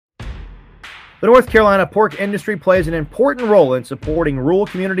The North Carolina pork industry plays an important role in supporting rural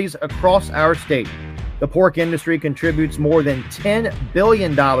communities across our state. The pork industry contributes more than $10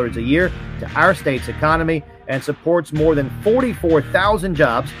 billion a year to our state's economy and supports more than 44,000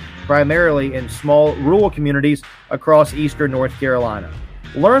 jobs, primarily in small rural communities across eastern North Carolina.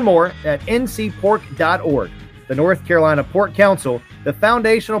 Learn more at ncpork.org. The North Carolina Pork Council, the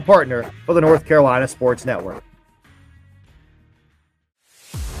foundational partner for the North Carolina Sports Network.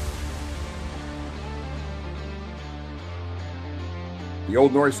 The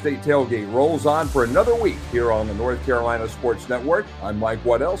Old North State Tailgate rolls on for another week here on the North Carolina Sports Network. I'm Mike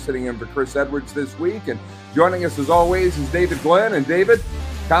Waddell, sitting in for Chris Edwards this week, and joining us as always is David Glenn. And David,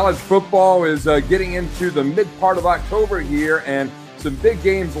 college football is getting into the mid part of October here, and some big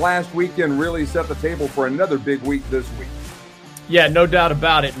games last weekend really set the table for another big week this week. Yeah, no doubt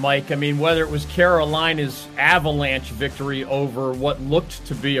about it, Mike. I mean, whether it was Carolina's avalanche victory over what looked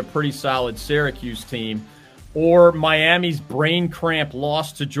to be a pretty solid Syracuse team, or Miami's brain cramp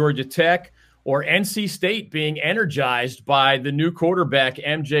loss to Georgia Tech, or NC State being energized by the new quarterback,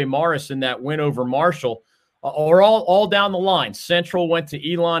 MJ Morris, in that win over Marshall, or all down the line. Central went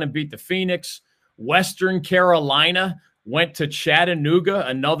to Elon and beat the Phoenix. Western Carolina went to Chattanooga,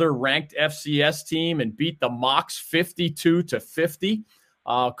 another ranked FCS team, and beat the Mocs 52-50.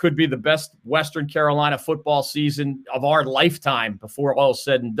 Could be the best Western Carolina football season of our lifetime before all is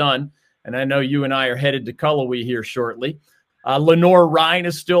said and done. And I know you and I are headed to Cullowhee here shortly. Lenore-Rhyne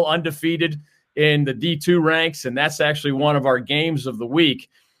is still undefeated in the D2 ranks, and that's actually one of our games of the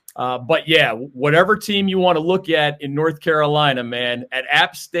week. But, yeah, whatever team you want to look at in North Carolina, man, at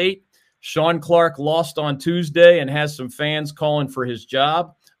App State, Sean Clark lost on Tuesday and has some fans calling for his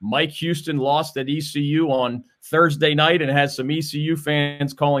job. Mike Houston lost at ECU on Thursday night and has some ECU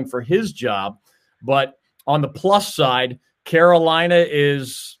fans calling for his job. But on the plus side, Carolina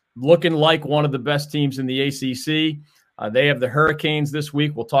is looking like one of the best teams in the ACC. They have the Hurricanes this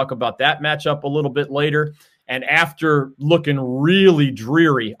week. We'll talk about that matchup a little bit later. And after looking really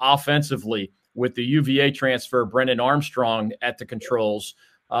dreary offensively with the UVA transfer, Brennan Armstrong at the controls,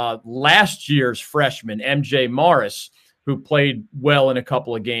 last year's freshman, MJ Morris, who played well in a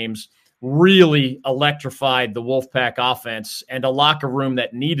couple of games, really electrified the Wolfpack offense and a locker room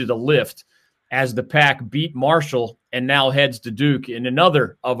that needed a lift as the Pack beat Marshall and now heads to Duke in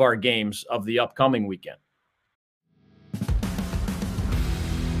another of our games of the upcoming weekend.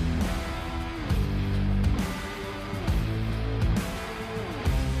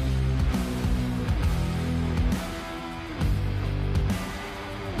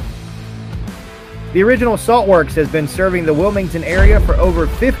 The original Saltworks has been serving the Wilmington area for over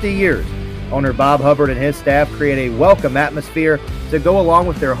 50 years. Owner Bob Hubbard and his staff create a welcome atmosphere to go along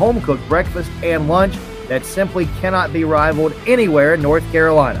with their home-cooked breakfast and lunch that simply cannot be rivaled anywhere in North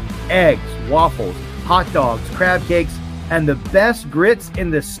Carolina. Eggs, waffles, hot dogs, crab cakes, and the best grits in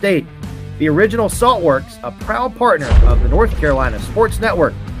the state. The original Saltworks, a proud partner of the North Carolina Sports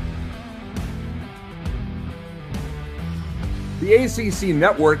Network. The ACC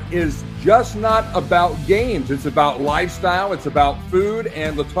Network is just not about games. It's about lifestyle. It's about food.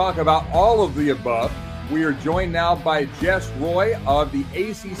 And to talk about all of the above, we are joined now by Jess Roy of the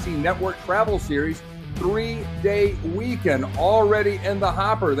ACC Network Travel Series 3-day weekend already in the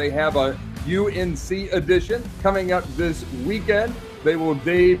hopper. They have a UNC edition coming up this weekend. They will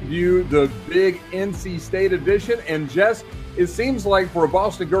debut the big NC State edition. And Jess, it seems like for a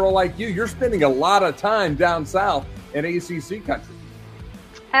Boston girl like you, you're spending a lot of time down south in ACC country.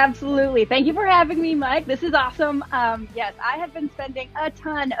 Absolutely. Thank you for having me, Mike. This is awesome. Yes, I have been spending a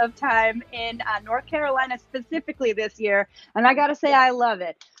ton of time in North Carolina specifically this year, and I got to say I love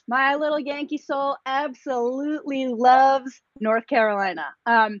it. My little Yankee soul absolutely loves North Carolina.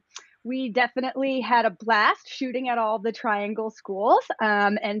 We definitely had a blast shooting at all the Triangle schools.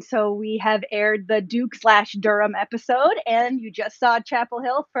 And so we have aired the Duke/Durham episode, and you just saw Chapel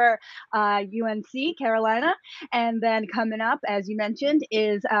Hill for UNC Carolina. And then coming up, as you mentioned,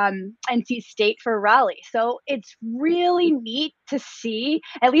 is NC State for Raleigh. So it's really neat to see,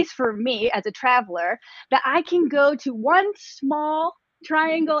 at least for me as a traveler, that I can go to one small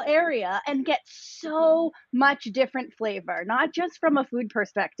Triangle area and get so much different flavor, not just from a food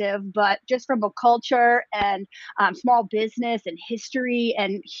perspective, but just from a culture and small business and history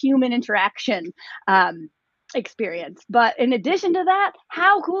and human interaction experience. But in addition to that,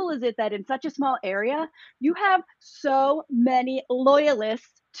 how cool is it that in such a small area, you have so many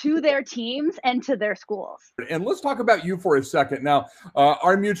loyalists to their teams and to their schools? And let's talk about you for a second. Now,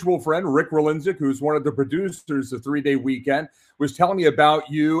 our mutual friend, Rick Rolinzik, who's one of the producers of 3-day weekend, was telling me about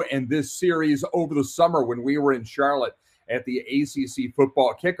you and this series over the summer when we were in Charlotte. at the ACC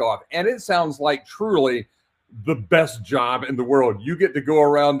football kickoff. And it sounds like truly the best job in the world. You get to go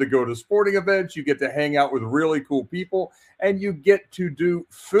around to go to sporting events, you get to hang out with really cool people, and you get to do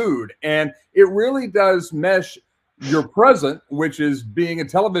food. And it really does mesh your present, which is being a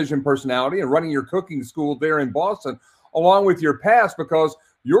television personality and running your cooking school there in Boston, along with your past, because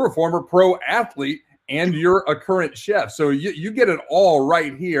you're a former pro athlete and you're a current chef. So you get it all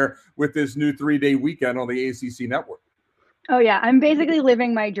right here with this new 3-day weekend on the ACC network. Oh, yeah. I'm basically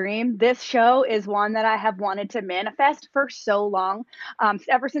living my dream. This show is one that I have wanted to manifest for so long.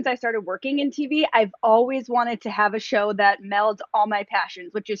 Ever since I started working in TV, I've always wanted to have a show that melds all my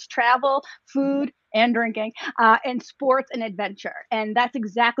passions, which is travel, food, and drinking, and sports and adventure. And that's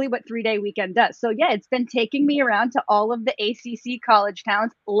exactly what 3-day weekend does. So yeah, it's been taking me around to all of the ACC college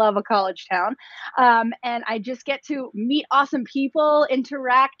towns. Love a college town. And I just get to meet awesome people,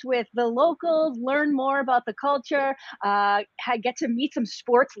 interact with the locals, learn more about the culture. I get to meet some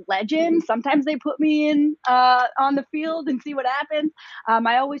sports legends. Sometimes they put me in on the field and see what happens.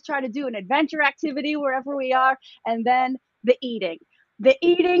 I always try to do an adventure activity wherever we are. And then the eating. The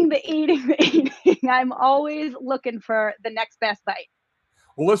eating. I'm always looking for the next best bite.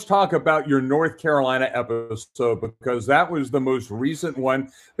 Well, let's talk about your North Carolina episode, because that was the most recent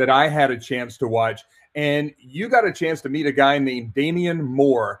one that I had a chance to watch. And you got a chance to meet a guy named Damian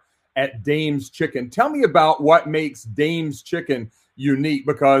Moore at Dame's Chicken. Tell me about what makes Dame's Chicken unique,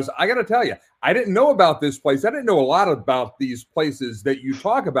 because I got to tell you, I didn't know about this place. I didn't know a lot about these places that you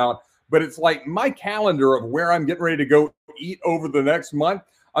talk about, but it's like my calendar of where I'm getting ready to go eat over the next month.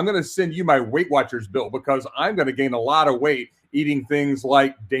 I'm going to send you my Weight Watchers bill, because I'm going to gain a lot of weight eating things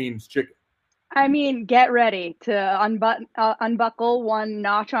like Dame's Chicken. I mean, get ready to unbuckle one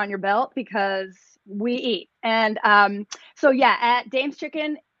notch on your belt, because we eat. And so yeah, at Dame's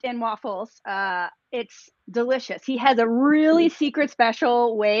Chicken and Waffles, it's delicious. He has a really secret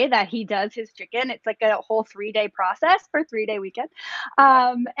special way that he does his chicken. It's like a whole 3-day process for 3-day weekend.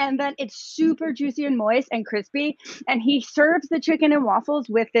 And then it's super juicy and moist and crispy. And he serves the chicken and waffles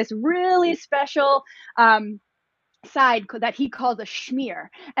with this really special side that he calls a schmear.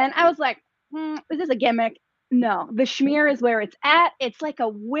 And I was like, is this a gimmick? No, the schmear is where it's at. It's like a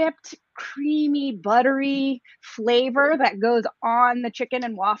whipped, creamy, buttery flavor that goes on the chicken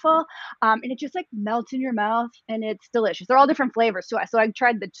and waffle. And it just like melts in your mouth, and it's delicious. They're all different flavors too. So I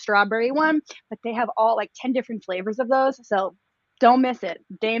tried the strawberry one, but they have all like 10 different flavors of those. So don't miss it.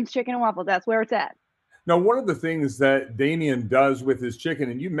 Dame's Chicken and Waffles, that's where it's at. Now, one of the things that Damian does with his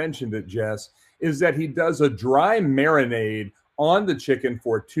chicken, and you mentioned it, Jess, is that he does a dry marinade on the chicken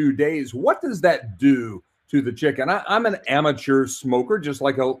for 2 days. What does that do to the chicken? I'm an amateur smoker, just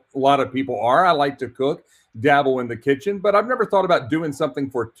like a lot of people are. I like to cook, dabble in the kitchen, but I've never thought about doing something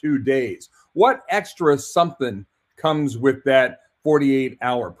for 2 days. What extra something comes with that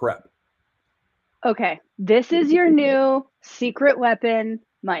 48-hour prep? Okay, this is your new secret weapon,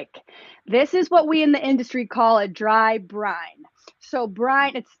 Mike. This is what we in the industry call a dry brine. So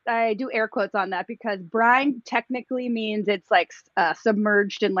brine, I do air quotes on that, because brine technically means it's like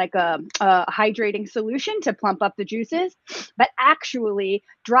submerged in like a hydrating solution to plump up the juices. But actually,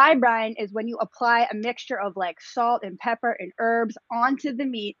 dry brine is when you apply a mixture of like salt and pepper and herbs onto the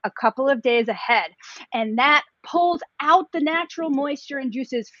meat a couple of days ahead. And that pulls out the natural moisture and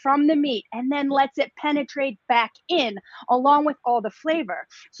juices from the meat, and then lets it penetrate back in along with all the flavor,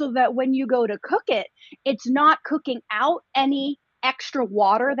 so that when you go to cook it, it's not cooking out any extra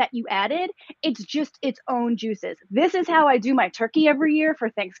water that you added. It's just its own juices. This is how I do my turkey every year for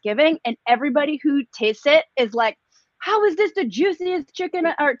Thanksgiving, and everybody who tastes it is like, how is this the juiciest chicken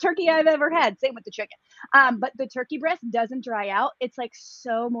or turkey I've ever had? Same with the chicken. But the turkey breast doesn't dry out. It's like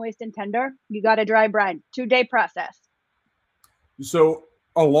so moist and tender. You got to dry brine. 2-day process. So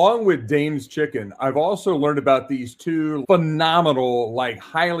along with Dame's Chicken, I've also learned about these two phenomenal, like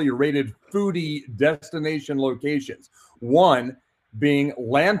highly rated foodie destination locations. One being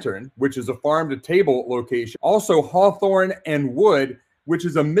Lantern, which is a farm-to-table location. Also Hawthorne and Wood, which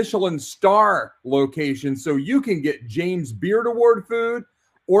is a Michelin star location. So you can get James Beard Award food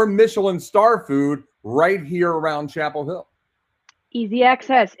or Michelin star food right here around Chapel Hill. Easy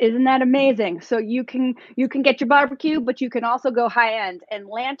access. Isn't that amazing? So you can get your barbecue, but you can also go high end. And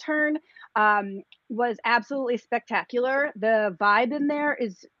Lantern was absolutely spectacular. The vibe in there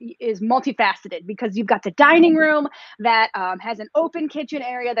is multifaceted, because you've got the dining room that has an open kitchen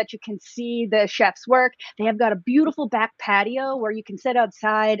area that you can see the chef's work. They have got a beautiful back patio where you can sit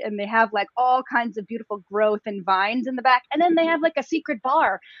outside, and they have like all kinds of beautiful growth and vines in the back. And then they have like a secret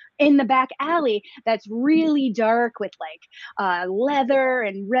bar in the back alley that's really dark with like leather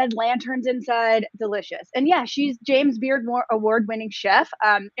and red lanterns inside. Delicious. And yeah, she's James Beard award-winning chef,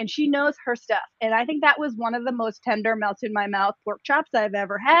 and she knows her stuff. And I think that was one of the most tender, melts in my mouth pork chops I've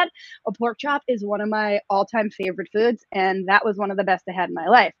ever had. A pork chop is one of my all-time favorite foods, and that was one of the best I had in my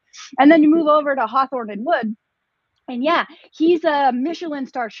life. And then you move over to Hawthorne and Wood, and yeah, he's a Michelin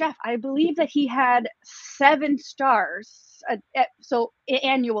star chef. I believe that he had 7 stars. So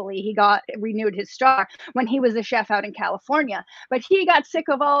annually, he got renewed his star when he was a chef out in California. But he got sick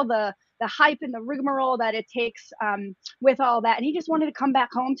of all the hype and the rigmarole that it takes with all that. And he just wanted to come back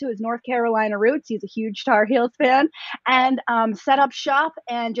home to his North Carolina roots. He's a huge Tar Heels fan, and set up shop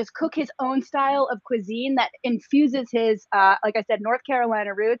and just cook his own style of cuisine that infuses his, like I said, North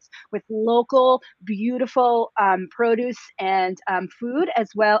Carolina roots with local, beautiful produce and food,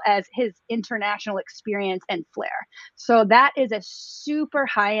 as well as his international experience and flair. So that is a super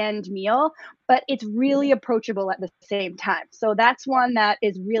high-end meal, but it's really approachable at the same time. So that's one that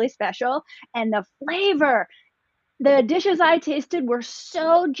is really special. And the flavor, the dishes I tasted were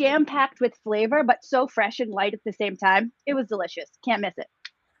so jam-packed with flavor, but so fresh and light at the same time. It was delicious. Can't miss it.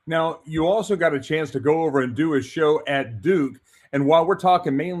 Now, you also got a chance to go over and do a show at Duke. And while we're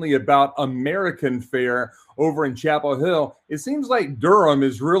talking mainly about American fare over in Chapel Hill, it seems like Durham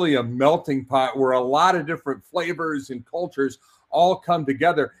is really a melting pot where a lot of different flavors and cultures all come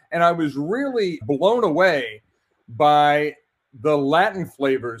together. And I was really blown away by the Latin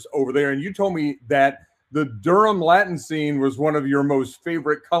flavors over there. And you told me that the Durham Latin scene was one of your most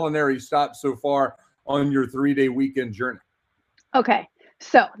favorite culinary stops so far on your 3-day weekend journey. Okay.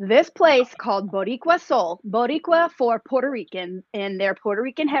 So this place called Boricua Soul, Boricua for Puerto Rican in their Puerto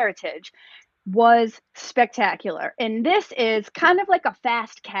Rican heritage, was spectacular. And this is kind of like a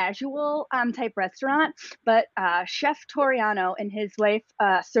fast casual type restaurant, but Chef Toriano and his wife,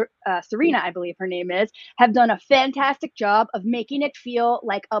 Serena, I believe her name is, have done a fantastic job of making it feel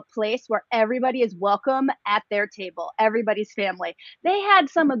like a place where everybody is welcome at their table, everybody's family. They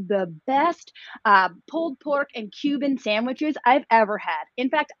had some of the best pulled pork and Cuban sandwiches I've ever had. In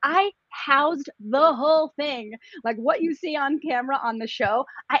fact, I housed the whole thing. Like what you see on camera on the show,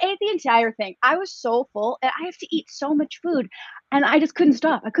 I ate the entire thing. I was so full and I have to eat so much food and I just couldn't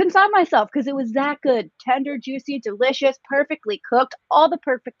stop. I couldn't stop myself because it was that good. Tender, juicy, delicious, perfectly cooked, all the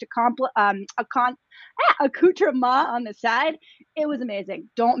perfect accoutrement on the side. It was amazing.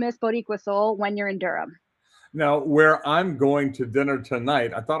 Don't miss Boricua Soul when you're in Durham. Now, where I'm going to dinner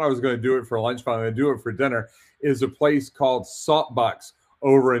tonight, I thought I was going to do it for lunch, but I'm going to do it for dinner, is a place called Saltbox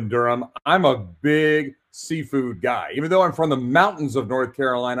over in Durham. I'm a big seafood guy. Even though I'm from the mountains of North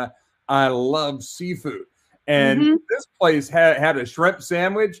Carolina, I love seafood. And this place had a shrimp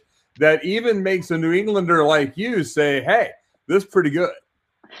sandwich that even makes a New Englander like you say, hey, this is pretty good.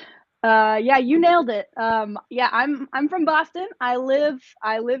 Yeah, you nailed it. Yeah, I'm from Boston. I live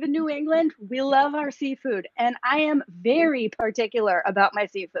in New England. We love our seafood, and I am very particular about my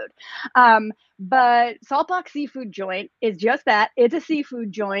seafood. But Saltbox Seafood Joint is just that. It's a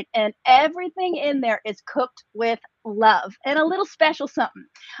seafood joint, and everything in there is cooked with love and a little special something.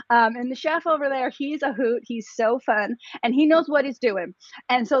 And the chef over there, he's a hoot. He's so fun, and he knows what he's doing.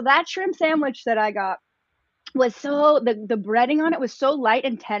 And so that shrimp sandwich that I got was so the breading on it was so light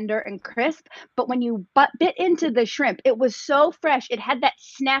and tender and crisp, but when you bit into the shrimp, it was so fresh. It had that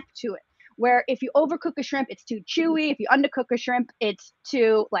snap to it, where if you overcook a shrimp, it's too chewy. If you undercook a shrimp, it's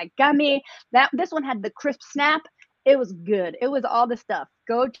too like gummy. This one had the crisp snap. It was good. It was all the stuff.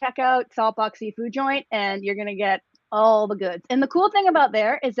 Go check out Saltbox Seafood Joint and you're gonna get all the goods. And the cool thing about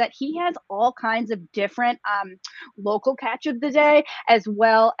there is that he has all kinds of different local catch of the day, as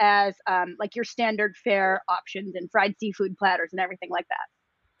well as like your standard fare options and fried seafood platters and everything like that.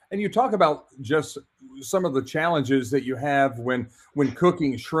 And you talk about just some of the challenges that you have when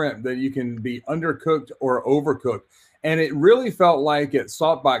cooking shrimp, that you can be undercooked or overcooked. And it really felt like at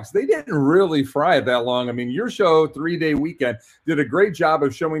Saltbox, they didn't really fry it that long. I mean, your show, 3-day weekend, did a great job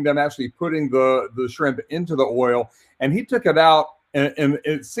of showing them actually putting the shrimp into the oil. And he took it out, and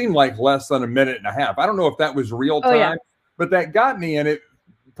it seemed like less than a minute and a half. I don't know if that was real time, but that got me. And it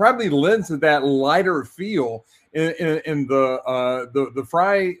probably lends to that lighter feel in the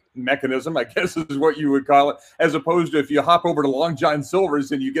fry mechanism, I guess is what you would call it, as opposed to if you hop over to Long John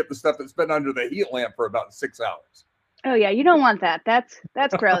Silver's and you get the stuff that's been under the heat lamp for about 6 hours. Oh yeah, you don't want that. That's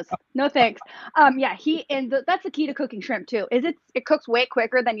gross. No thanks. Yeah, that's the key to cooking shrimp too. Is it cooks way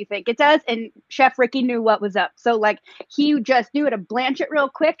quicker than you think it does, and Chef Ricky knew what was up. So like he just knew to blanch it real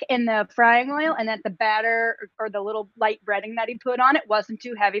quick in the frying oil, and that the batter or the little light breading that he put on it wasn't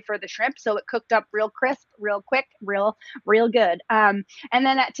too heavy for the shrimp, so it cooked up real crisp, real quick, real good. And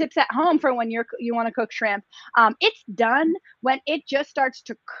then that tips at home for when you want to cook shrimp. It's done when it just starts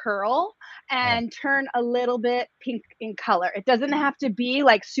to curl and turn a little bit pink in color. It doesn't have to be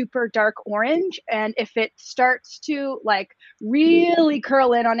like super dark orange. And if it starts to like really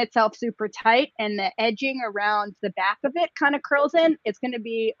curl in on itself super tight and the edging around the back of it kind of curls in, it's going to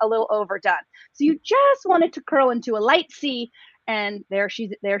be a little overdone. So you just want it to curl into a light C, and there she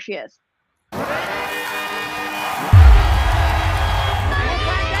is.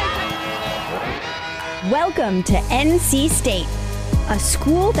 Welcome to NC State, a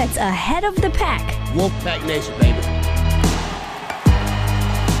school that's ahead of the pack. Wolfpack Nation, baby.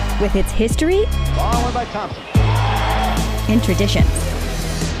 With its history Ball by Thompson. and traditions.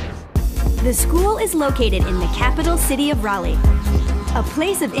 The school is located in the capital city of Raleigh, a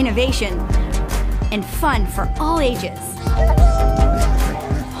place of innovation and fun for all ages.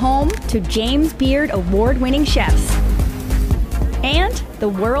 Home to James Beard award-winning chefs and the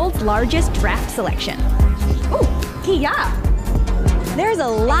world's largest draft selection. Ooh, Kia! There's a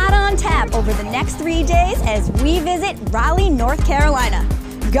lot on tap over the next 3 days as we visit Raleigh, North Carolina.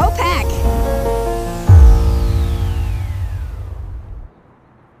 Go Pack!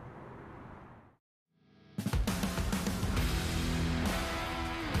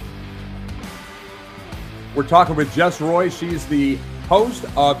 We're talking with Jess Roy. She's the host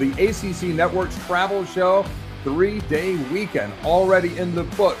of the ACC Network's travel show, 3-day weekend, already in the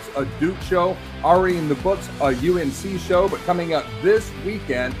books. A Duke show already in the books, a UNC show, but coming up this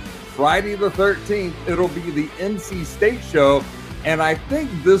weekend, Friday the 13th, it'll be the NC State show. And I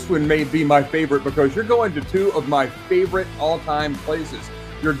think this one may be my favorite because you're going to two of my favorite all-time places.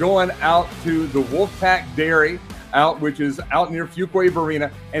 You're going out to the Wolfpack Dairy, which is out near Fuquay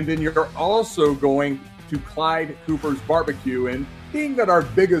Arena, and then you're also going to Clyde Cooper's Barbecue. And being that our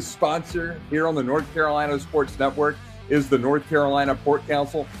biggest sponsor here on the North Carolina Sports Network is the North Carolina Pork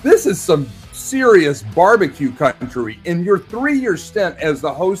Council, this is some serious barbecue country. In your 3-year stint as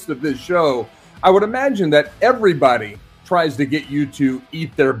the host of this show, I would imagine that everybody tries to get you to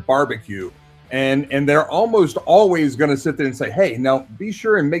eat their barbecue. And they're almost always going to sit there and say, hey, now be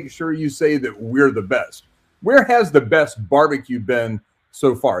sure and make sure you say that we're the best. Where has the best barbecue been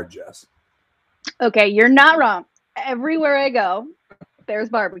so far, Jess? Okay, you're not wrong. Everywhere I go, there's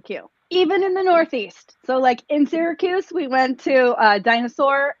barbecue, even in the Northeast. So like in Syracuse, we went to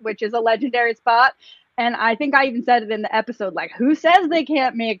Dinosaur, which is a legendary spot. And I think I even said it in the episode, like, who says they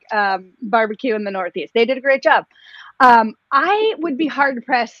can't make barbecue in the Northeast? They did a great job. I would be hard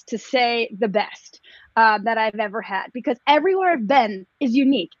pressed to say the best that I've ever had, because everywhere I've been is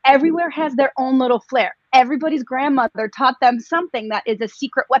unique. Everywhere has their own little flair. Everybody's grandmother taught them something that is a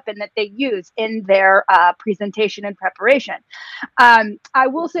secret weapon that they use in their presentation and preparation. I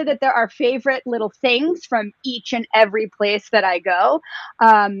will say that there are favorite little things from each and every place that I go.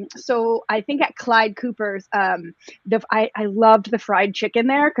 So I think at Clyde Cooper's, I loved the fried chicken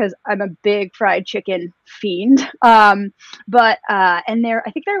there because I'm a big fried chicken fiend. And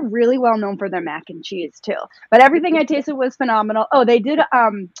I think they're really well known for their mac and cheese too. But everything I tasted was phenomenal. Oh, they did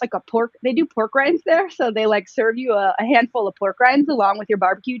they do pork rinds there. So they like serve you a handful of pork rinds along with your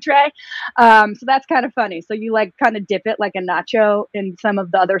barbecue tray. So that's kind of funny. So you like kind of dip it like a nacho in some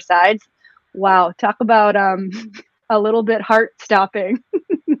of the other sides. Wow. Talk about a little bit heart stopping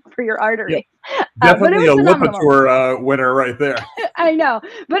for your artery. Yeah, definitely a Lipitor winner right there. I know,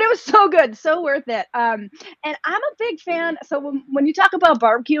 but it was so good, so worth it. And I'm a big fan. So when you talk about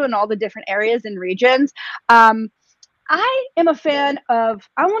barbecue in all the different areas and regions, I am a fan of,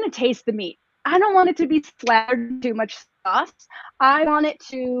 I want to taste the meat. I don't want it to be slathered in too much sauce. I want it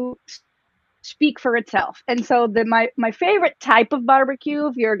to speak for itself. And so my favorite type of barbecue,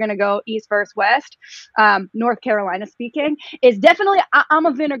 if you're going to go east versus west, North Carolina speaking, is definitely, I'm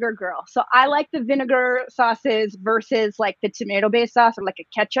a vinegar girl. So I like the vinegar sauces versus like the tomato-based sauce or like a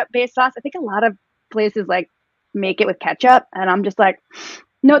ketchup-based sauce. I think a lot of places like make it with ketchup, and I'm just like,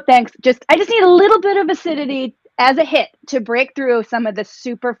 no thanks. I just need a little bit of acidity as a hit to break through some of the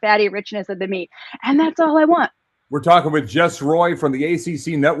super fatty richness of the meat. And that's all I want. We're talking with Jess Roy from the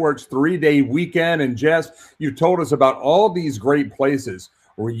ACC Network's 3-day weekend. And Jess, you told us about all these great places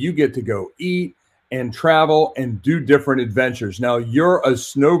where you get to go eat and travel and do different adventures. Now, you're a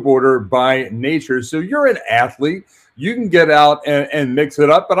snowboarder by nature, so you're an athlete. You can get out and mix it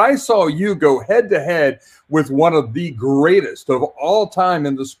up. But I saw you go head-to-head with one of the greatest of all time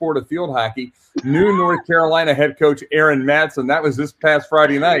in the sport of field hockey, new North Carolina head coach Erin Matson. That was this past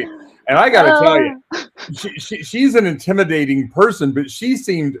Friday night. And I got to tell you, she's an intimidating person, but she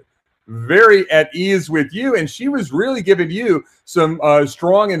seemed very at ease with you, and she was really giving you some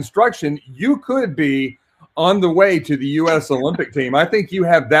strong instruction. You could be on the way to the U.S. Olympic team. I think you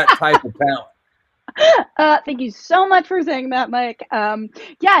have that type of talent. Thank you so much for saying that, Mike.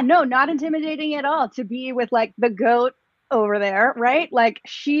 Yeah, no, not intimidating at all to be with like the GOAT over there, right? Like,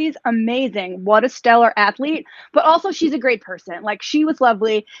 she's amazing. What a stellar athlete, but also she's a great person. Like, she was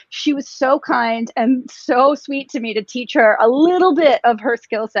lovely. She was so kind and so sweet to me to teach her a little bit of her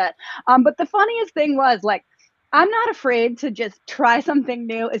skill set. But the funniest thing was, like, I'm not afraid to just try something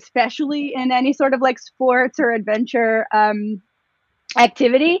new, especially in any sort of like sports or adventure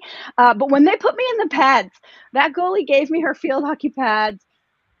activity. But when they put me in the pads, that goalie gave me her field hockey pads,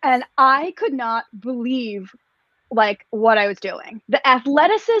 and I could not believe like what I was doing. The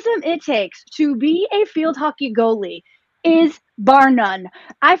athleticism it takes to be a field hockey goalie is bar none.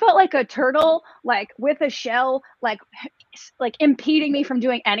 I felt like a turtle, like with a shell, like impeding me from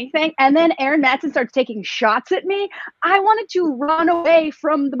doing anything. And then Erin Matson starts taking shots at me. I wanted to run away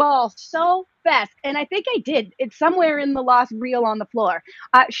from the ball so fast, and I think I did. It's somewhere in the lost reel on the floor.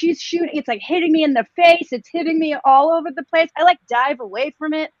 She's shooting. It's like hitting me in the face. It's hitting me all over the place. I like dive away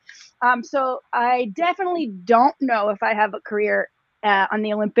from it. So I definitely don't know if I have a career on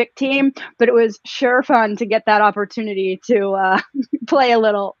the Olympic team, but it was sure fun to get that opportunity to play a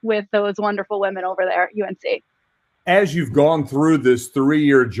little with those wonderful women over there at UNC. As you've gone through this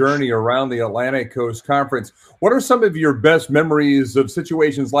 3-year journey around the Atlantic Coast Conference, what are some of your best memories of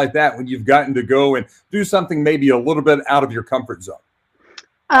situations like that when you've gotten to go and do something maybe a little bit out of your comfort zone?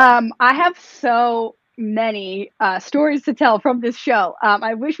 I have so many stories to tell from this show.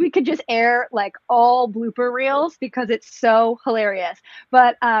 I wish we could just air like all blooper reels because it's so hilarious.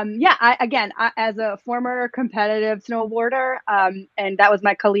 But yeah, I as a former competitive snowboarder, and that was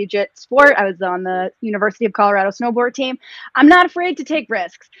my collegiate sport. I was on the University of Colorado snowboard team. I'm not afraid to take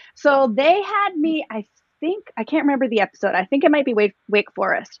risks. So they had me, I can't remember the episode. I think it might be Wake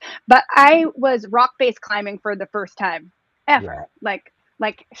Forest, but I was rock base climbing for the first time ever. Yeah.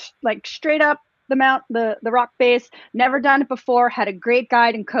 Like straight up the rock base, never done it before, had a great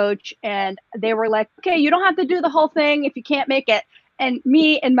guide and coach, and they were like, okay, you don't have to do the whole thing if you can't make it. And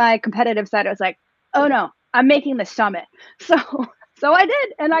me and my competitive side, I was like, oh no, I'm making the summit. So I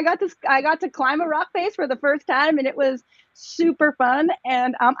did, and I got to climb a rock face for the first time, and it was super fun,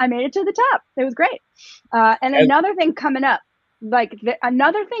 and I made it to the top. It was great. And another thing coming up,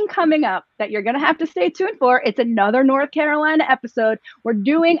 another thing coming up that you're going to have to stay tuned for, it's another North Carolina episode. We're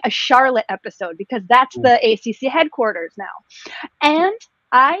doing a Charlotte episode because that's the ACC headquarters now. And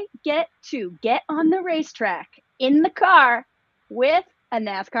I get to get on the racetrack in the car with a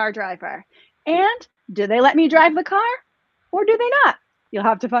NASCAR driver. And do they let me drive the car or do they not? You'll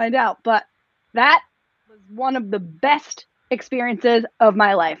have to find out. But that was one of the best experiences of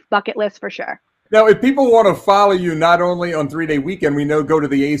my life. Bucket list for sure. Now, if people want to follow you not only on 3-Day Weekend, we know go to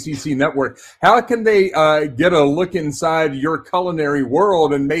the ACC Network, how can they get a look inside your culinary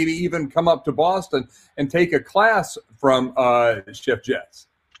world and maybe even come up to Boston and take a class from Chef Jess?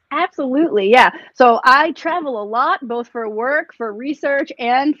 Absolutely, yeah. So I travel a lot, both for work, for research,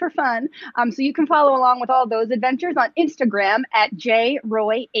 and for fun. So you can follow along with all those adventures on Instagram at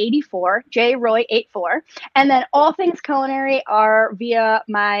jroy84, jroy84. And then all things culinary are via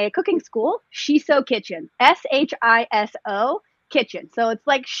my cooking school, Shiso Kitchen, SHISO Kitchen. So it's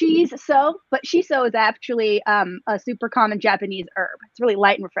like shiso, but shiso is actually a super common Japanese herb. It's really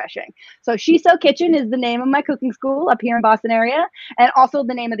light and refreshing. So Shiso Kitchen is the name of my cooking school up here in Boston area, and also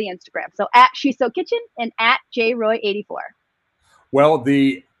the name of the Instagram. So at Shiso Kitchen and at jroy84. Well,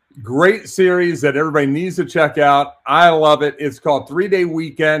 the great series that everybody needs to check out. I love it. It's called 3-Day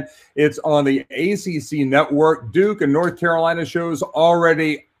Weekend. It's on the ACC Network. Duke and North Carolina shows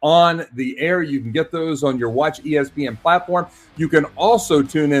already on the air. You can get those on your Watch ESPN platform. You can also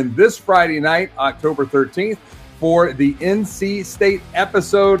tune in this Friday night, October 13th, for the NC State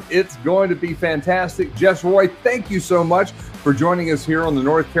episode. It's going to be fantastic. Jess Roy, thank you so much for joining us here on the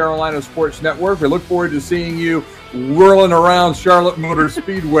North Carolina Sports Network. We look forward to seeing you whirling around Charlotte Motor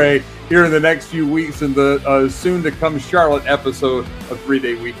Speedway here in the next few weeks in the soon-to-come Charlotte episode of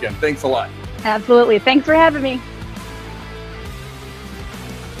 3-Day Weekend. Thanks a lot. Absolutely. Thanks for having me.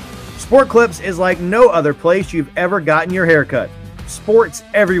 Sport Clips is like no other place you've ever gotten your haircut. Sports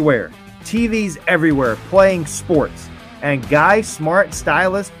everywhere. TVs everywhere playing sports, and guys, smart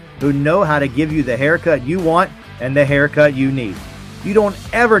stylists who know how to give you the haircut you want and the haircut you need. You don't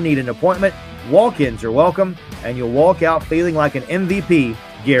ever need an appointment. Walk-ins are welcome, and you'll walk out feeling like an MVP,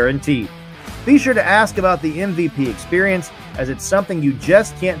 guaranteed. Be sure to ask about the MVP experience, as it's something you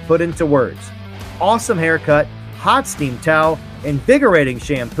just can't put into words. Awesome haircut, hot steam towel, invigorating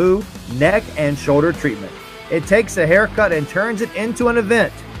shampoo, neck and shoulder treatment. It takes a haircut and turns it into an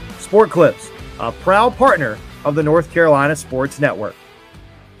event. Sport Clips, a proud partner of the North Carolina Sports Network.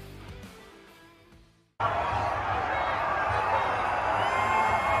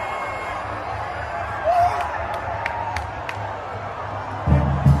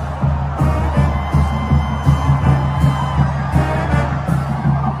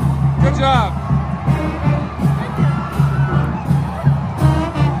 Good job.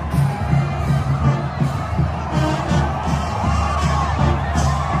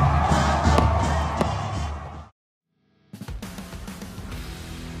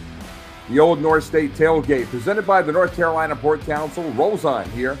 The Old North State Tailgate, presented by the North Carolina Port Council, rolls on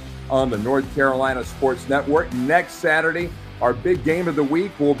here on the North Carolina Sports Network. Next Saturday, our big game of the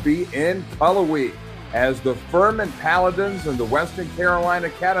week will be in Cullowhee as the Furman Paladins and the Western Carolina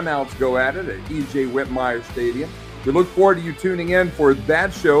Catamounts go at it at E.J. Whitmire Stadium. We look forward to you tuning in for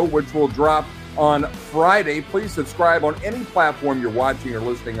that show, which will drop on Friday. Please subscribe on any platform you're watching or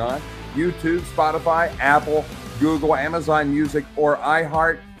listening on: YouTube, Spotify, Apple, Google, Amazon Music, or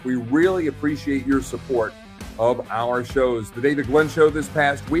iHeart. We really appreciate your support of our shows. The David Glenn Show this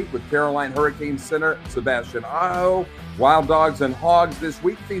past week with Carolina Hurricanes center Sebastian Aho. Wild Dogs and Hogs this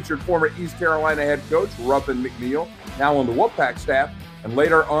week featured former East Carolina head coach Ruffin McNeil, now on the Wolfpack staff. And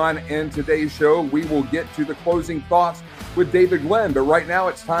later on in today's show, we will get to the closing thoughts with David Glenn. But right now,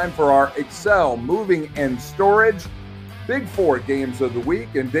 it's time for our Excel Moving and Storage Big Four games of the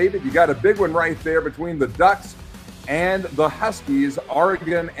week. And David, you got a big one right there between the Ducks and the Huskies,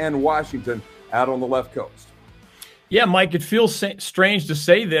 Oregon and Washington, out on the left coast. Yeah, Mike, it feels strange to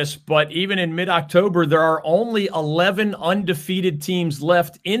say this, but even in mid-October, there are only 11 undefeated teams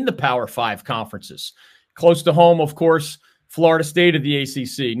left in the Power 5 conferences. Close to home, of course, Florida State of the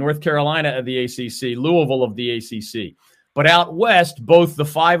ACC, North Carolina of the ACC, Louisville of the ACC. But out west, both the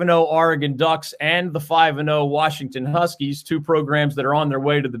 5-0 Oregon Ducks and the 5-0 Washington Huskies, two programs that are on their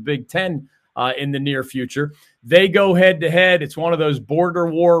way to the Big Ten in the near future, they go head-to-head. It's one of those border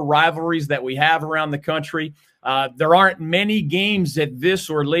war rivalries that we have around the country. There aren't many games at this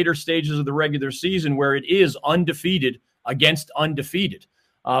or later stages of the regular season where it is undefeated against undefeated.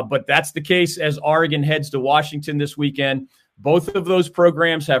 But that's the case as Oregon heads to Washington this weekend. Both of those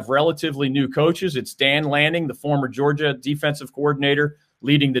programs have relatively new coaches. It's Dan Lanning, the former Georgia defensive coordinator,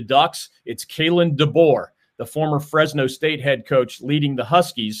 leading the Ducks. It's Kalen DeBoer, the former Fresno State head coach, leading the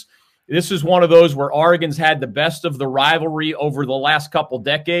Huskies. This is one of those where Oregon's had the best of the rivalry over the last couple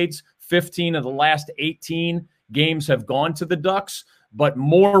decades. 15 of the last 18 games have gone to the Ducks, but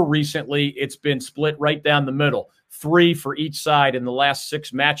more recently, it's been split right down the middle. 3 for each side in the last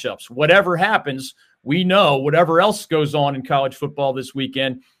 6 matchups. Whatever happens, we know whatever else goes on in college football this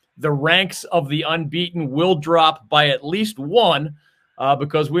weekend, the ranks of the unbeaten will drop by at least 1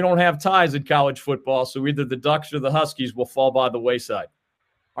 because we don't have ties in college football. So either the Ducks or the Huskies will fall by the wayside.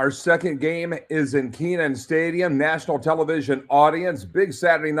 Our second game is in Kenan Stadium, national television audience, big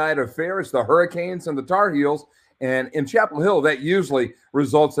Saturday night affair. It's the Hurricanes and the Tar Heels. And in Chapel Hill, that usually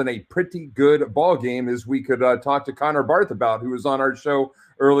results in a pretty good ball game, as we could talk to Connor Barth about, who was on our show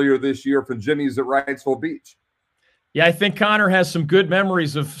earlier this year from Jimmy's at Wrightsville Beach. Yeah, I think Connor has some good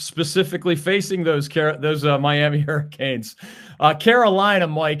memories of specifically facing those Miami Hurricanes. Carolina,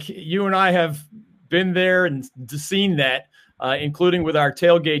 Mike, you and I have been there and seen that. Including with our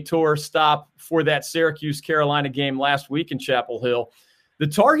tailgate tour stop for that Syracuse-Carolina game last week in Chapel Hill. The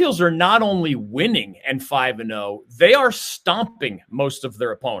Tar Heels are not only winning and 5-0, they are stomping most of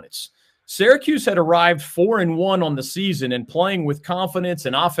their opponents. Syracuse had arrived 4-1 on the season and playing with confidence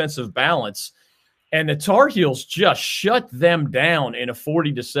and offensive balance, and the Tar Heels just shut them down in a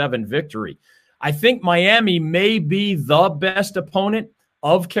 40-7 victory. I think Miami may be the best opponent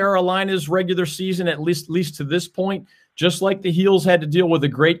of Carolina's regular season, at least to this point. Just like the Heels had to deal with a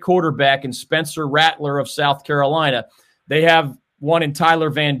great quarterback in Spencer Rattler of South Carolina, they have one in Tyler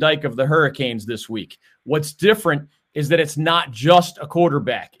Van Dyke of the Hurricanes this week. What's different is that it's not just a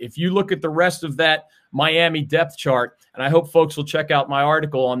quarterback. If you look at the rest of that Miami depth chart, and I hope folks will check out my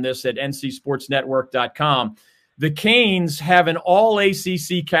article on this at ncsportsnetwork.com, the Canes have an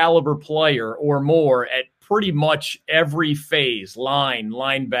all-ACC caliber player or more at pretty much every phase: line,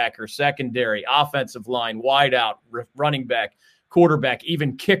 linebacker, secondary, offensive line, wideout, running back, quarterback,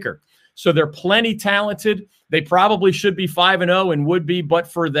 even kicker. So they're plenty talented. They probably should be 5-0 and would be, but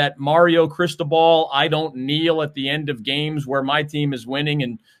for that Mario Cristobal, I don't kneel at the end of games where my team is winning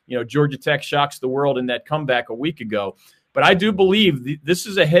and, Georgia Tech shocks the world in that comeback a week ago. But I do believe this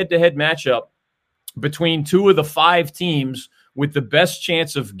is a head-to-head matchup between two of the 5 teams with the best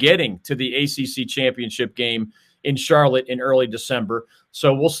chance of getting to the ACC championship game in Charlotte in early December.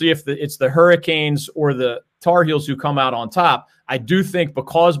 So we'll see if it's the Hurricanes or the Tar Heels who come out on top. I do think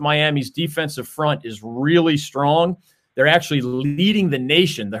because Miami's defensive front is really strong, they're actually leading the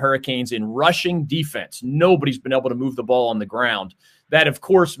nation, the Hurricanes, in rushing defense. Nobody's been able to move the ball on the ground. That, of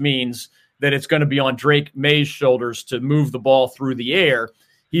course, means that it's going to be on Drake May's shoulders to move the ball through the air.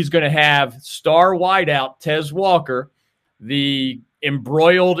 He's going to have star wideout Tez Walker, the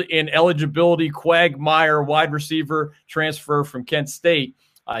embroiled in eligibility quagmire wide receiver transfer from Kent State.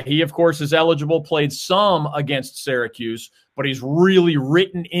 He, of course, is eligible, played some against Syracuse, but he's really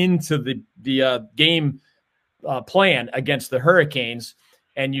written into the game plan against the Hurricanes.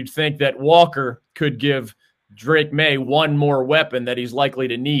 And you'd think that Walker could give Drake May one more weapon that he's likely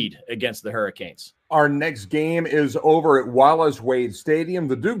to need against the Hurricanes. Our next game is over at Wallace Wade Stadium.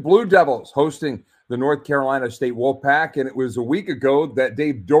 The Duke Blue Devils hosting the North Carolina State Wolfpack, and it was a week ago that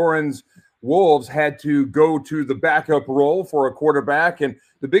Dave Doran's Wolves had to go to the backup role for a quarterback. And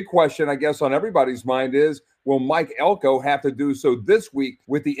the big question, I guess, on everybody's mind is, will Mike Elko have to do so this week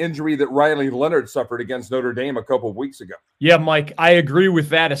with the injury that Riley Leonard suffered against Notre Dame a couple of weeks ago? Yeah, Mike, I agree with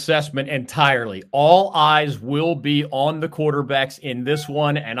that assessment entirely. All eyes will be on the quarterbacks in this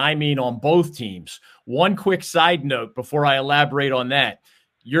one, and I mean on both teams. One quick side note before I elaborate on that.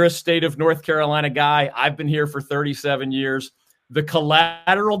 You're a state of North Carolina guy. I've been here for 37 years. The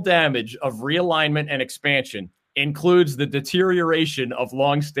collateral damage of realignment and expansion includes the deterioration of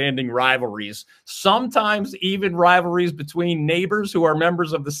longstanding rivalries, sometimes even rivalries between neighbors who are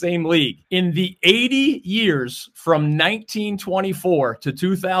members of the same league. In the 80 years from 1924 to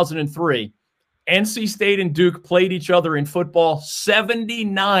 2003, NC State and Duke played each other in football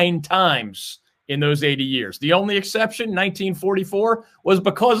 79 times in those 80 years. The only exception, 1944, was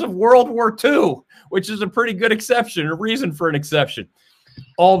because of World War II, which is a pretty good exception, a reason for an exception.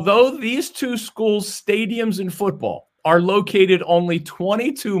 Although these two schools' stadiums in football are located only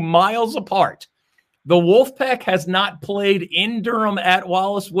 22 miles apart, the Wolfpack has not played in Durham at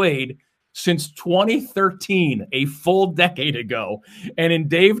Wallace Wade since 2013, a full decade ago. And in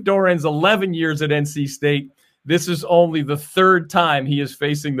Dave Doran's 11 years at NC State, this is only the 3rd time he is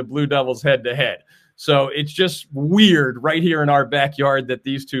facing the Blue Devils head-to-head. So it's just weird right here in our backyard that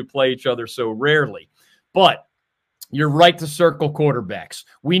these two play each other so rarely. But you're right to circle quarterbacks.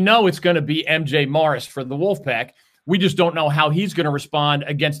 We know it's going to be MJ Morris for the Wolfpack. We just don't know how he's going to respond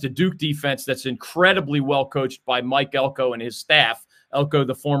against a Duke defense that's incredibly well coached by Mike Elko and his staff. Elko,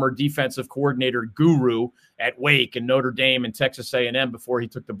 the former defensive coordinator guru at Wake and Notre Dame and Texas A&M before he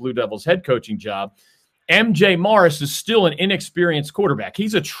took the Blue Devils head coaching job. MJ Morris is still an inexperienced quarterback.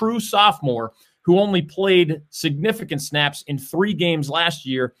 He's a true sophomore who only played significant snaps in 3 games last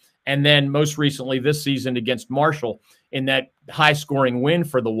year, and then most recently this season against Marshall in that high-scoring win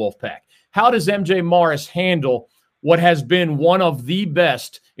for the Wolfpack. How does MJ Morris handle what has been one of the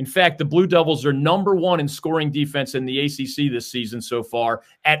best? In fact, the Blue Devils are number 1 in scoring defense in the ACC this season so far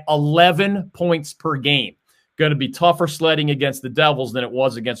at 11 points per game. Going to be tougher sledding against the Devils than it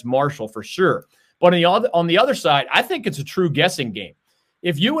was against Marshall for sure. But on the other side, I think it's a true guessing game.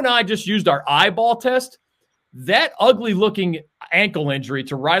 If you and I just used our eyeball test, that ugly-looking ankle injury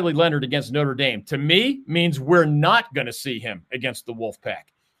to Riley Leonard against Notre Dame, to me, means we're not going to see him against the Wolfpack.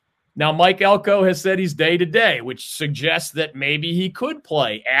 Now, Mike Elko has said he's day-to-day, which suggests that maybe he could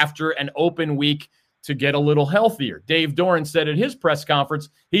play after an open week to get a little healthier. Dave Doran said at his press conference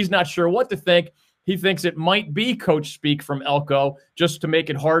he's not sure what to think. He thinks it might be coach speak from Elko just to make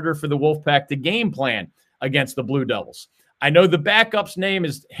it harder for the Wolfpack to game plan against the Blue Devils. I know the backup's name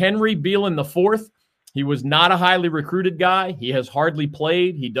is Henry Beelan IV. He was not a highly recruited guy. He has hardly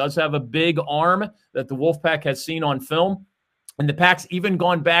played. He does have a big arm that the Wolfpack has seen on film. And the Pack's even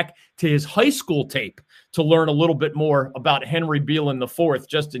gone back to his high school tape to learn a little bit more about Henry Beelan IV,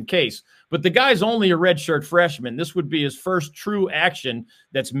 just in case. But the guy's only a redshirt freshman. This would be his first true action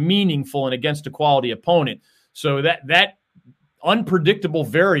that's meaningful and against a quality opponent. So that unpredictable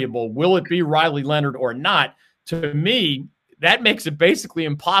variable, will it be Riley Leonard or not, to me, that makes it basically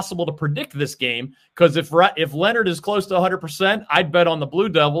impossible to predict this game, because if Leonard is close to 100%, I'd bet on the Blue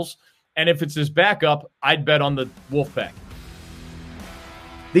Devils. And if it's his backup, I'd bet on the Wolfpack.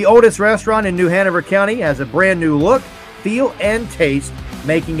 The oldest restaurant in New Hanover County has a brand new look, feel, and taste,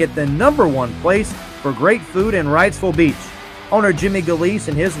 making it the #1 place for great food in Wrightsville Beach. Owner Jimmy Galeese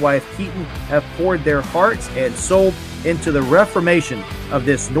and his wife Keaton have poured their hearts and soul into the reformation of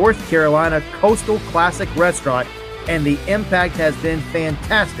this North Carolina coastal classic restaurant, and the impact has been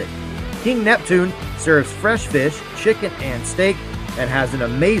fantastic. King Neptune serves fresh fish, chicken, and steak, and has an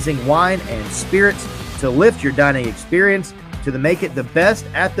amazing wine and spirits to lift your dining experience to make it the best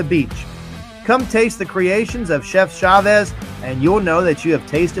at the beach. Come taste the creations of Chef Chavez, and you'll know that you have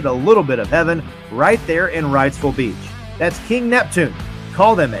tasted a little bit of heaven right there in Wrightsville Beach. That's King Neptune.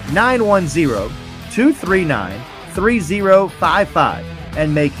 Call them at 910-239-3055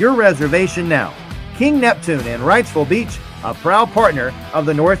 and make your reservation now. King Neptune in Wrightsville Beach, a proud partner of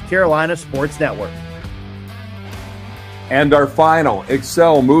the North Carolina Sports Network. And our final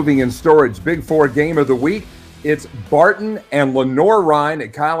Excel Moving and Storage Big Four game of the week. It's Barton and Lenore-Rhyne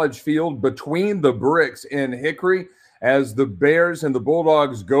at College Field between the bricks in Hickory as the Bears and the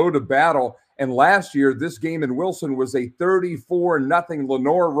Bulldogs go to battle. And last year, this game in Wilson was a 34-0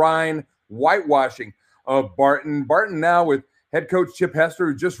 Lenore-Rhyne whitewashing of Barton. Barton now with head coach Chip Hester,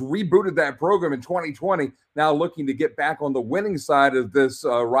 who just rebooted that program in 2020, now looking to get back on the winning side of this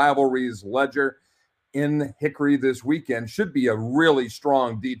rivalry's ledger in Hickory this weekend. Should be a really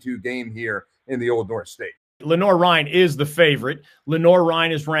strong D2 game here in the Old North State. Lenore-Rhyne is the favorite.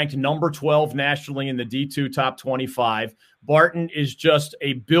 Lenore-Rhyne is ranked number 12 nationally in the D2 top 25. Barton is just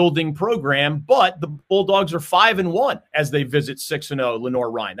a building program, but the Bulldogs are 5-1 as they visit 6-0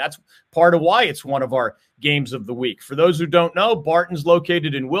 Lenore-Rhyne. That's part of why it's one of our games of the week. For those who don't know, Barton's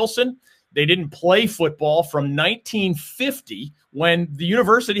located in Wilson. They didn't play football from 1950 when the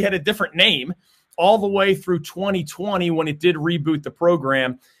university had a different name all the way through 2020 when it did reboot the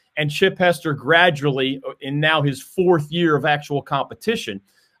program. And Chip Hester gradually, in now his fourth year of actual competition,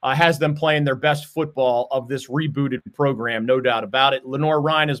 has them playing their best football of this rebooted program, no doubt about it.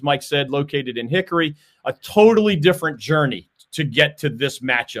 Lenore-Rhyne, as Mike said, located in Hickory, a totally different journey to get to this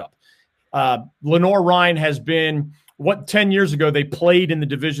matchup. Lenore-Rhyne has been, 10 years ago, they played in the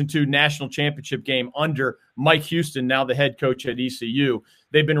Division II national championship game under Mike Houston, now the head coach at ECU.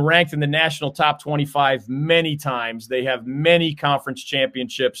 They've been ranked in the national top 25 many times. They have many conference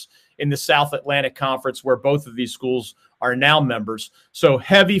championships in the South Atlantic Conference, where both of these schools are now members. So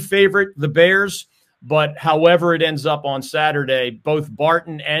heavy favorite, the Bears. But however it ends up on Saturday, both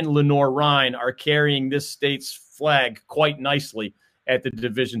Barton and Lenore-Rhyne are carrying this state's flag quite nicely at the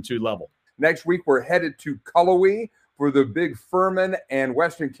Division II level. Next week, we're headed to Cullowhee for the big Furman and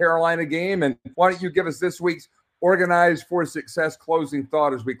Western Carolina game. And why don't you give us this week's Organized for Success closing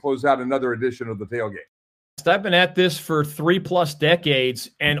thought as we close out another edition of the Tailgate? I've been at this for 3+ decades,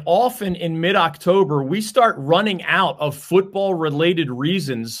 and often in mid-October, we start running out of football-related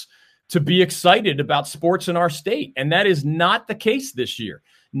reasons to be excited about sports in our state, and that is not the case this year.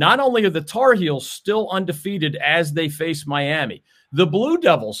 Not only are the Tar Heels still undefeated as they face Miami, the Blue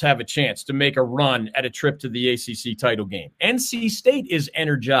Devils have a chance to make a run at a trip to the ACC title game. NC State is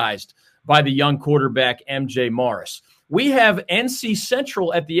energized by the young quarterback, MJ Morris. We have NC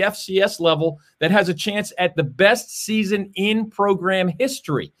Central at the FCS level that has a chance at the best season in program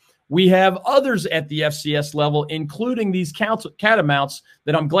history. We have others at the FCS level, including these Catamounts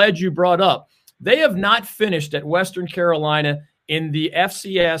that I'm glad you brought up. They have not finished at Western Carolina in the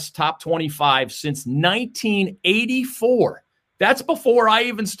FCS top 25 since 1984. That's before I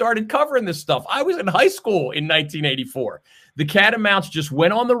even started covering this stuff. I was in high school in 1984. The Catamounts just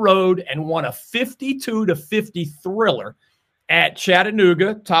went on the road and won a 52-50 thriller at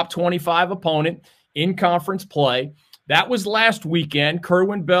Chattanooga, top 25 opponent in conference play. That was last weekend.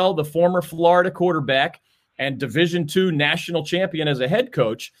 Kerwin Bell, the former Florida quarterback and Division II national champion as a head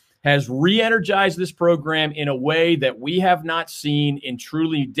coach, has re-energized this program in a way that we have not seen in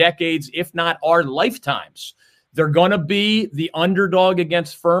truly decades, if not our lifetimes. They're going to be the underdog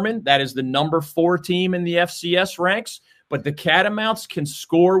against Furman. That is the number 4 team in the FCS ranks. But the Catamounts can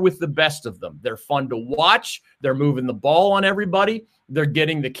score with the best of them. They're fun to watch. They're moving the ball on everybody. They're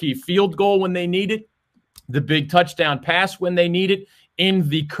getting the key field goal when they need it, the big touchdown pass when they need it, in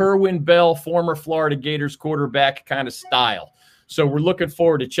the Kerwin Bell, former Florida Gators quarterback kind of style. So we're looking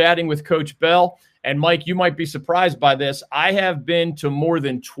forward to chatting with Coach Bell. And Mike, you might be surprised by this. I have been to more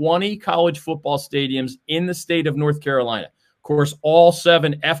than 20 college football stadiums in the state of North Carolina. Of course, all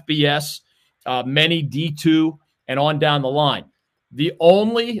 7 FBS, many D2, and on down the line. The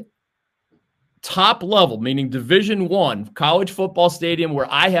only top level, meaning Division I college football stadium where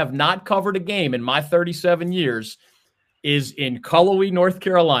I have not covered a game in my 37 years is in Cullowhee, North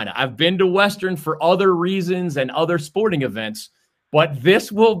Carolina. I've been to Western for other reasons and other sporting events, but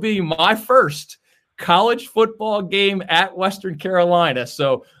this will be my first college football game at Western Carolina.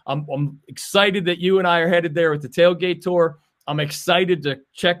 So I'm excited that you and I are headed there with the Tailgate Tour. I'm excited to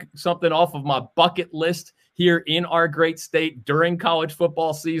check something off of my bucket list here in our great state during college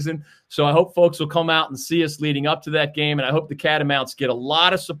football season. So I hope folks will come out and see us leading up to that game, and I hope the Catamounts get a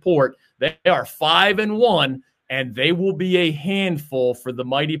lot of support. They are 5-1, and they will be a handful for the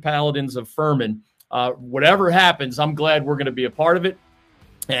mighty Paladins of Furman. Whatever happens, I'm glad we're going to be a part of it,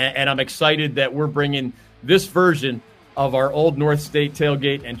 and I'm excited that we're bringing this version of our Old North State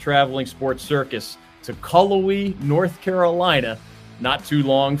Tailgate and Traveling Sports Circus to Cullowhee, North Carolina, not too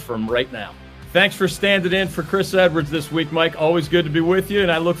long from right now. Thanks for standing in for Chris Edwards this week, Mike. Always good to be with you,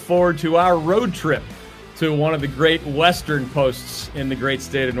 and I look forward to our road trip to one of the great western posts in the great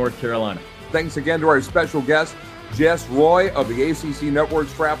state of North Carolina. Thanks again to our special guest, Jess Roy of the ACC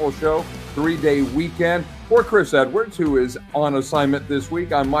Network's Travel Show 3-day weekend. For Chris Edwards, who is on assignment this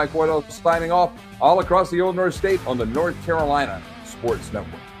week, I'm Mike Whittle signing off all across the Old North State on the North Carolina Sports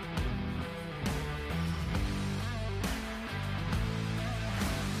Network.